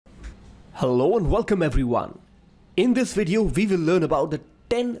Hello and welcome everyone. In this video, we will learn about the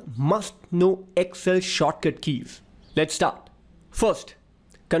 10 must-know Excel shortcut keys. Let's start. First,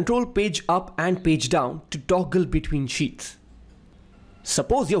 Ctrl page up and page down to toggle between sheets.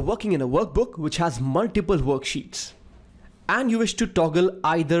 Suppose you're working in a workbook which has multiple worksheets and you wish to toggle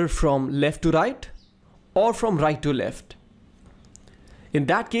either from left to right or from right to left. In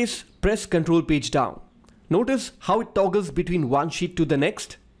that case, press Ctrl page down. Notice how it toggles between one sheet to the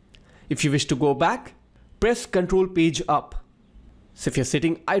next. If you wish to go back, press Ctrl page up. So if you're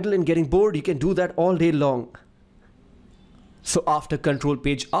sitting idle and getting bored, you can do that all day long. So after Ctrl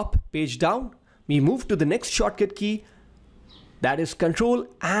page up, page down, we move to the next shortcut key, that is Ctrl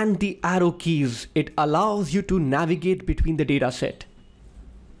and the arrow keys. It allows you to navigate between the data set.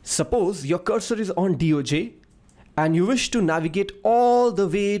 Suppose your cursor is on DOJ and you wish to navigate all the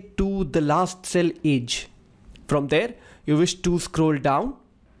way to the last cell edge. From there, you wish to scroll down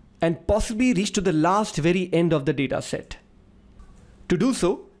and possibly reach to the last very end of the data set. To do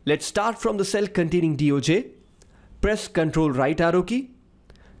so, let's start from the cell containing DOJ, press Ctrl right arrow key,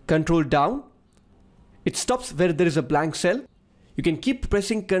 Ctrl down. It stops where there is a blank cell. You can keep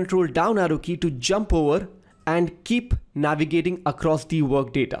pressing Ctrl down arrow key to jump over and keep navigating across the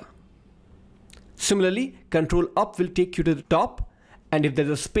work data. Similarly, Ctrl up will take you to the top, and if there's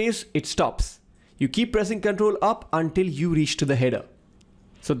a space, it stops. You keep pressing Ctrl up until you reach to the header.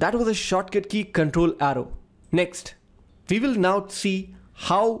 So that was a shortcut key, Ctrl arrow. Next, we will now see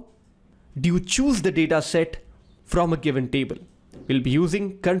how do you choose the data set from a given table. We'll be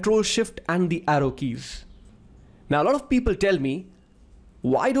using Ctrl Shift and the arrow keys. Now a lot of people tell me,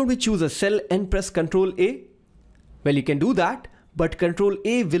 why don't we choose a cell and press Ctrl A? Well, you can do that, but Ctrl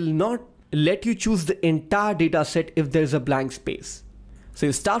A will not let you choose the entire data set if there's a blank space. So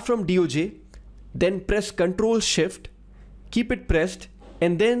you start from DOJ, then press Ctrl Shift, keep it pressed,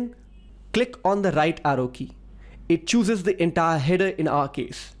 and then click on the right arrow key. It chooses the entire header in our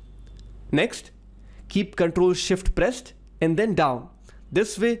case. Next, keep Ctrl Shift pressed and then down.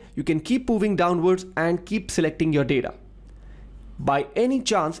 This way you can keep moving downwards and keep selecting your data. By any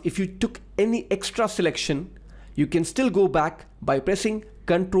chance, if you took any extra selection, you can still go back by pressing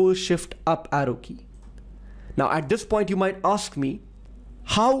Ctrl Shift up arrow key. Now at this point you might ask me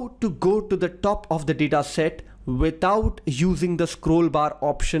how to go to the top of the data set without using the scroll bar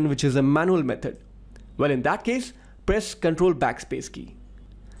option, which is a manual method. Well, in that case, press Ctrl Backspace key.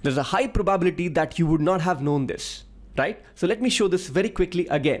 There's a high probability that you would not have known this, right? So let me show this very quickly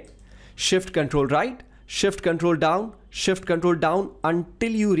again. Shift Ctrl right, Shift Ctrl down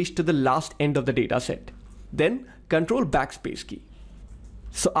until you reach to the last end of the data set. Then Ctrl Backspace key.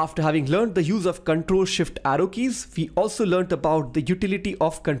 So after having learned the use of Ctrl Shift arrow keys, we also learned about the utility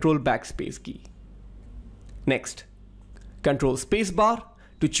of Ctrl Backspace key. Next, Ctrl Spacebar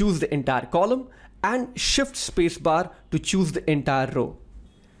to choose the entire column and Shift Spacebar to choose the entire row.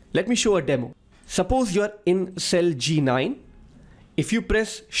 Let me show a demo. Suppose you're in cell G9. If you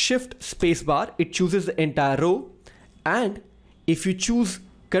press Shift Spacebar, it chooses the entire row, and if you choose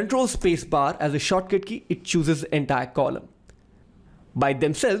Ctrl Spacebar as a shortcut key, it chooses the entire column. By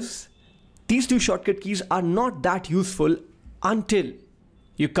themselves, these two shortcut keys are not that useful until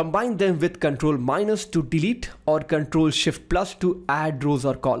you combine them with Ctrl- to delete or Ctrl Shift+ to add rows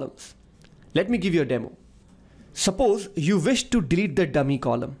or columns. Let me give you a demo. Suppose you wish to delete the dummy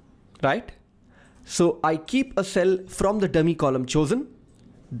column, right? So I keep a cell from the dummy column chosen,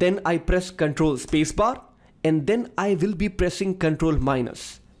 then I press Ctrl Spacebar, and then I will be pressing Ctrl-.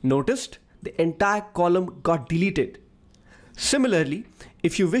 Noticed the entire column got deleted. Similarly,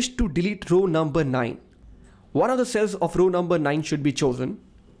 if you wish to delete row number 9, one of the cells of row number 9 should be chosen.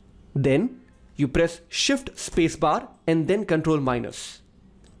 Then you press Shift Spacebar and then Ctrl-.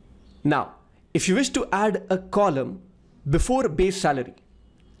 Now, if you wish to add a column before base salary,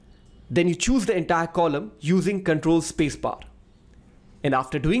 then you choose the entire column using Ctrl Spacebar. And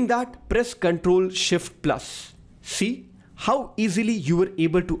after doing that, press Ctrl Shift+. See how easily you were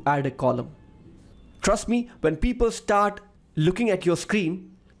able to add a column. Trust me, when people start looking at your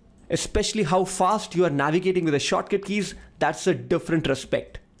screen, especially how fast you are navigating with the shortcut keys, that's a different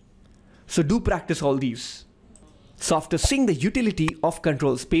respect. So do practice all these. So after seeing the utility of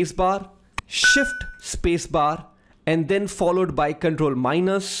Ctrl Spacebar, Shift Spacebar, and then followed by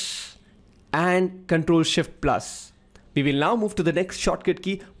Ctrl- and Ctrl Shift+, we will now move to the next shortcut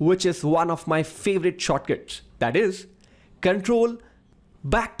key, which is one of my favorite shortcuts. That is Ctrl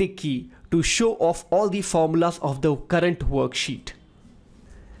Backtick key to show off all the formulas of the current worksheet.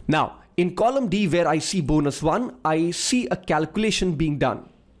 Now, in column D where I see bonus 1, I see a calculation being done.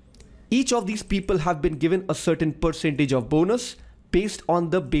 Each of these people have been given a certain percentage of bonus based on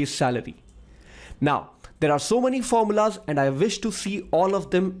the base salary. Now, there are so many formulas and I wish to see all of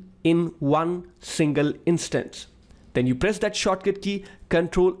them in one single instance. Then you press that shortcut key,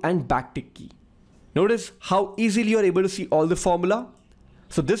 Ctrl and backtick key. Notice how easily you are able to see all the formula.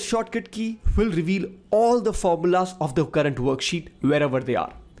 So this shortcut key will reveal all the formulas of the current worksheet wherever they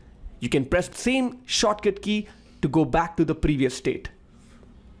are. You can press the same shortcut key to go back to the previous state.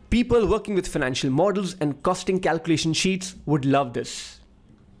 People working with financial models and costing calculation sheets would love this.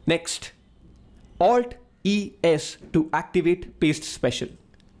 Next, Alt ES to activate paste special.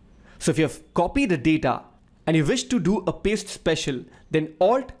 So if you have copied the data and you wish to do a paste special, then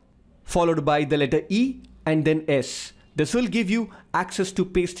Alt followed by the letter E and then S. This will give you access to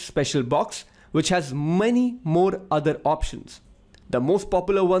paste special box, which has many more other options. The most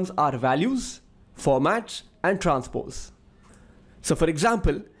popular ones are values, formats, and transpose. So for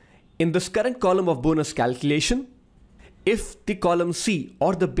example, in this current column of bonus calculation, if the column C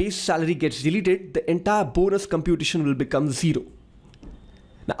or the base salary gets deleted, the entire bonus computation will become 0.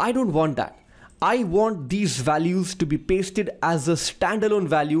 Now I don't want that. I want these values to be pasted as a standalone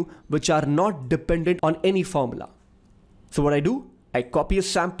value which are not dependent on any formula. So what I do, I copy a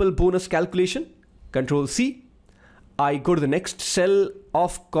sample bonus calculation, Ctrl C, I go to the next cell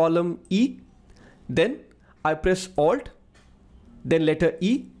of column E, then I press Alt, then letter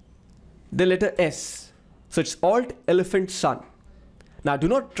E, then letter S. So it's Alt Elephant Sun. Now do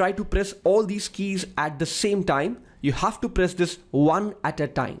not try to press all these keys at the same time. You have to press this one at a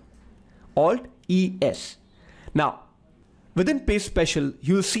time. Alt ES. Now within paste special,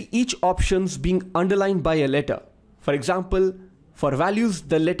 you will see each options being underlined by a letter. For example, for values,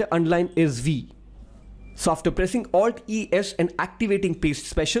 the letter underline is V. So after pressing Alt ES and activating paste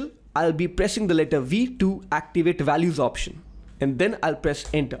special, I'll be pressing the letter V to activate values option. And then I'll press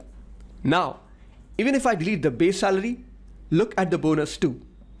enter. Now, even if I delete the base salary, look at the bonus 2.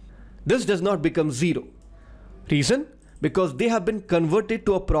 This does not become 0. Reason? Because they have been converted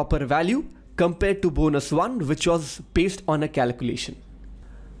to a proper value compared to bonus 1, which was based on a calculation.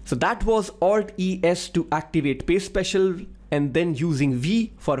 So that was Alt ES to activate paste special, and then using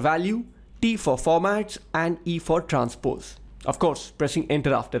V for value, T for formats, and E for transpose. Of course, pressing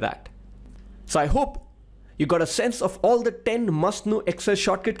enter after that. So I hope you got a sense of all the 10 must-know Excel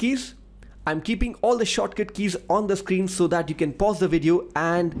shortcut keys. I'm keeping all the shortcut keys on the screen so that you can pause the video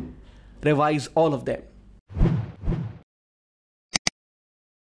and revise all of them.